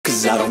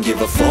Cause I don't give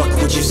a fuck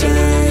what you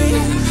say.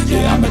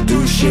 Yeah, I'ma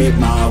do shit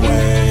my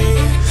way.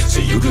 So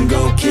you can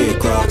go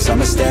kick rocks,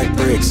 I'ma stack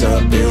bricks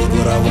up, build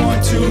what I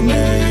want to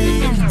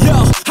make.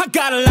 Yo, I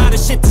got a lot of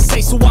shit to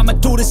say, so I'ma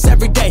do this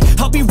every day.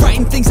 I'll be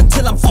writing things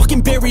until I'm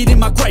fucking buried in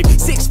my grave.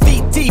 6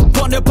 feet deep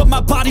under, but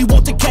my body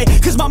won't decay.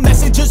 Cause my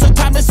messages are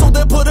timeless, so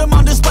they'll put them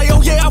on display.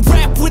 Oh yeah, I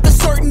rap with a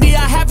certainty,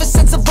 I have a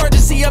sense of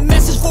urgency. A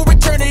message for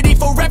eternity,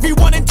 for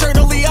everyone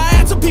internally. I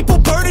had some people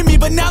burning me,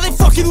 but now they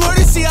fucking learn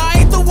to see I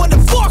ain't the one to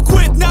fuck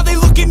with, now they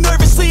looking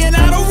nervously. And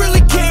I don't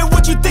really care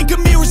what you think of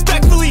me,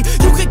 respectfully.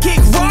 You can kick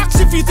rocks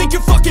if you think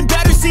you're fucking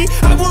better, see.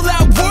 I will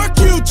outwork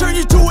you, turn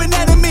you to an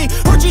enemy.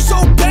 Hurt you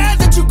so bad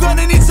that you're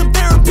gonna need some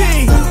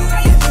therapy.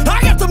 I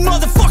got the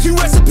motherfucking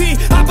recipe.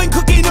 I've been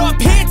cooking up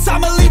hits,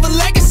 I'ma leave a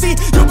legacy.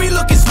 You'll be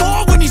looking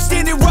small when you're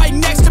standing right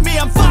next to me.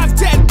 I'm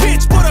 5'10",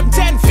 bitch, but I'm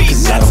 10 feet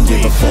next to me. I don't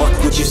give a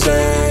fuck what you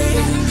say.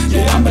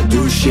 Yeah, I'ma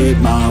do shit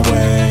my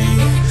way.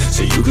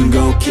 So you can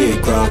go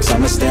kick rocks,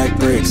 I'ma stack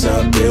bricks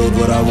up, build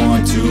what I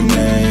want to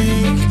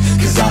make.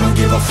 Cause I don't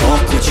give a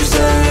fuck what you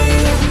say.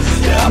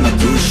 Yeah, I'ma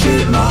do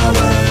shit my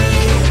way.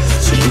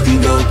 So you can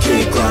go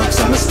kick rocks,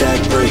 I'ma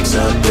stack bricks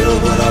up,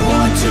 build what I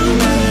want to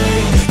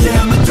make.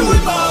 Yeah, I'ma do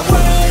it my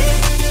way.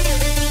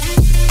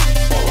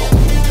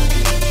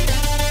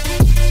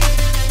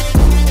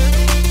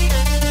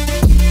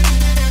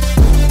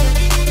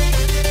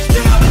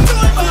 Yeah, I'ma do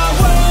it my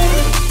way.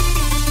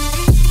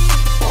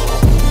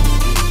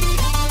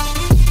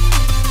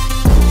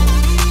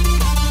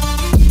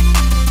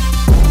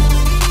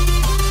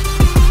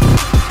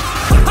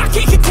 I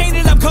can't contain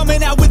it, I'm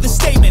coming out with a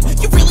statement.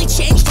 You really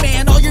changed,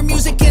 man, all your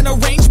music and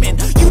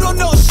arrangement. You don't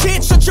know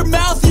shit, shut your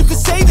mouth, you can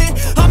save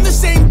it. I'm the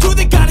same dude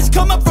that got his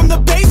come up from the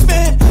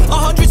basement.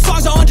 100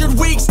 songs, 100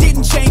 weeks,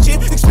 didn't change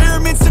it.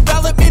 Experiments,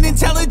 development,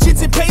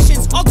 intelligence, and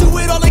patience. I'll do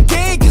it all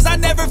again, cause I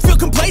never feel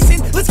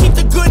complacent. Let's keep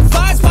the good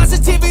vibes,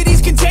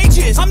 positivity's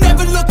contagious. I'm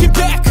never looking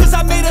back, cause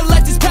I made a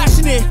life that's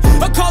passionate.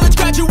 A college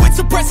graduate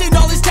suppressing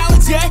all his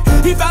talents, yeah.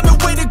 He found a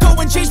way to go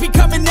and change,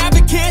 become an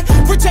advocate.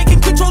 For taking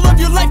control of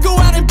your life, go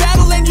out and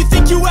battle. And you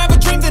think you have a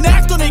dream, then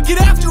act on it.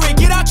 Get after it,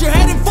 get out your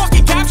head and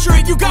fucking capture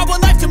it. You got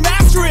one life to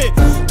master it.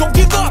 Don't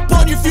give up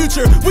on your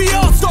future, we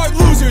all start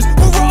losers.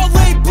 We're all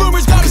late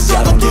bloomers, gotta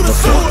struggle through the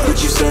sewer.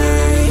 What you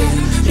say?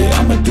 Yeah,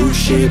 I'ma do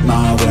shit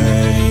my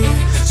way.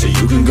 So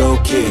you can go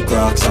kick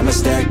rocks, I'ma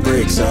stack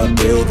bricks up,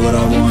 build what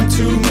I want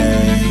to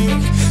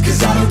make.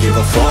 Cause I don't give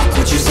a fuck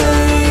what you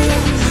say.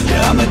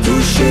 Yeah, I'ma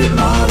do shit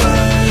my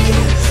way.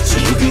 So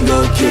you can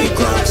go kick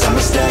rocks, I'ma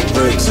stack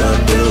bricks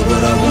up, build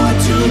what I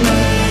want to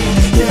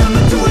make. Yeah,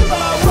 I'ma do it my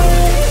way.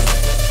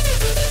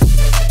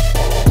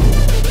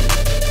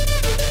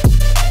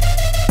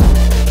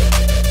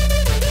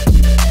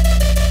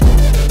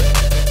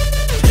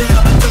 Yeah,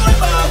 I'ma do it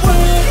my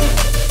way.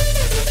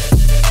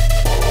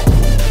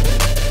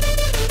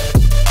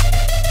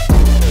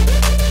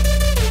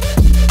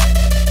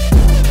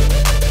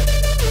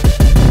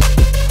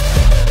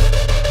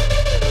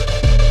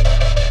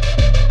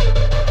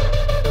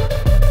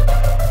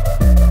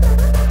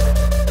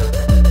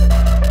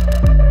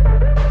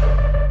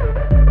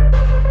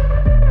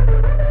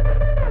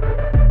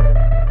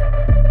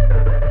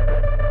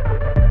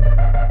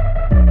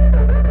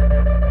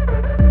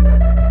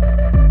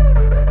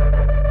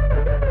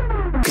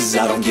 Cause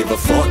I don't give a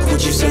fuck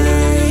what you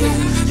say.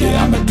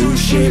 Yeah, I'ma do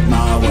shit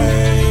my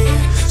way.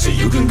 So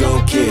you can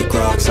go kick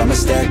rocks, I'ma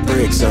stack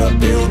bricks up,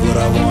 build what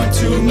I want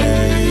to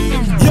make.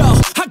 Yo,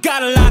 I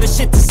got a lot of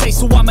shit to say,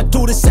 so I'ma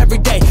do this every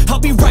day. I'll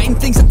be writing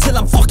things until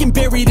I'm fucking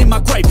buried in my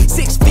grave.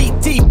 6 feet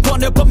deep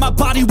under, but my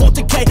body won't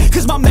decay.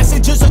 Cause my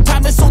messages are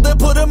timeless, so they'll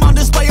put them on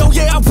display. Oh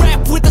yeah, I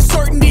rap with a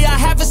certainty, I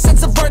have a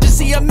sense of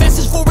urgency. A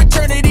message for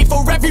eternity,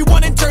 for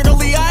everyone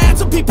internally. I had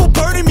some people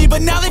burning me,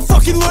 but now they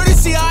fucking learn to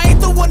see I ain't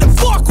the one to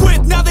fuck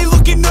with, now they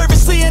looking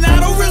nervously. And I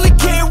don't really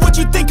care what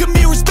you think of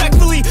me,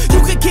 respectfully.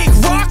 You can kick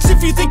rocks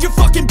if you think you're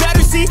fucking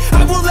better, see.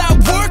 I will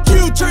outwork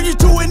you, turn you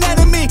to an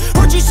enemy.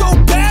 Hurt you so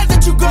bad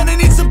that you're gonna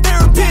need some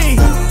therapy.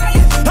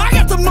 I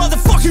got the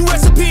motherfucking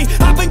recipe.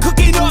 I've been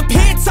cooking up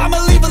hits, I'ma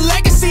leave a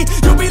legacy.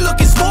 You'll be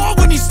looking small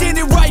when you're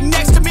standing right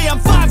next to me. I'm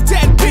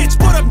 5'10", bitch,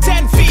 but I'm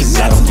 10 feet next to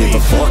me. I don't give a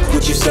fuck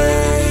what you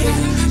say.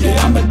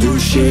 Yeah, I'ma do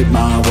shit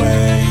my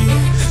way.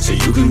 So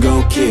you can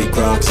go kick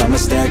rocks, I'ma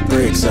stack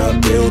bricks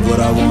up, build what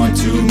I want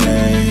to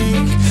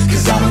make.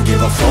 Cause I don't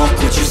give a fuck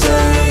what you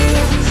say.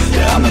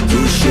 Yeah, I'ma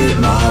do shit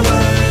my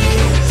way.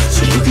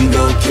 So you can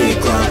go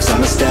kick rocks,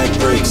 I'ma stack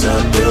bricks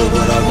up, build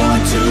what I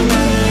want to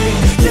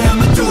make. Yeah,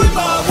 I'ma do it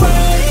my way.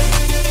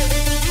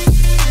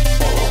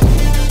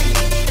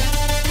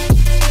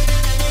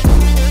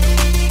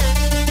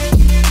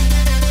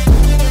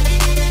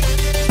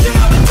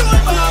 Yeah, I'ma do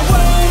it my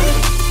way.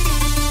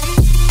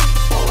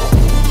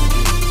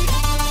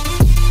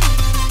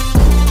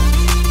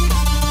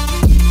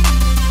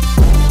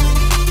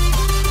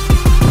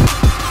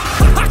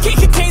 I can't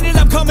contain it,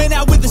 I'm coming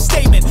out with a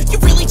statement. You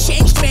really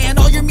changed, man,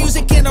 all your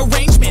music and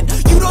arrangement.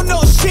 You don't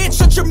know shit,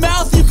 shut your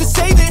mouth, you can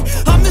save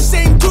it. I'm the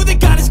same dude that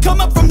got his come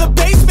up from the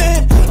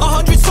basement.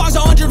 100 songs,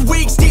 100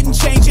 weeks, didn't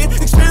change it.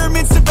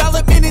 Experiments,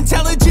 development,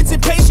 intelligence,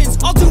 and patience.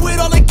 I'll do it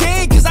all again,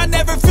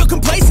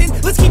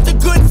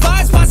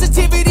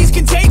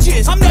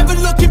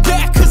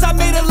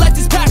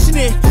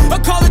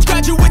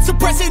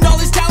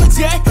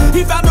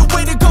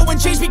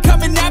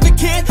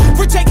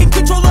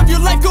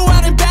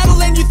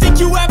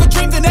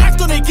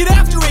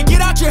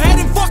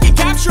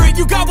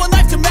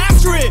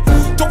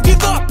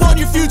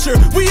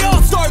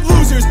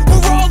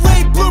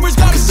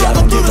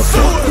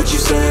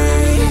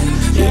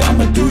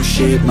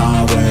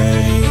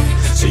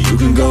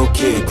 go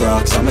kick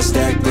rocks, I'ma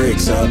stack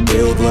bricks up,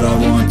 build what I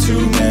want to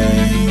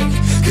make.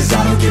 Cause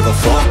I don't give a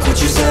fuck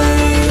what you say,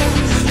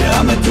 yeah,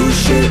 I'ma do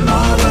shit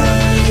my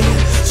way.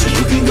 So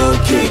you can go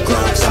kick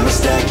rocks, I'ma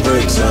stack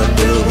bricks up,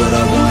 build what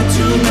I want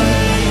to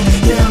make.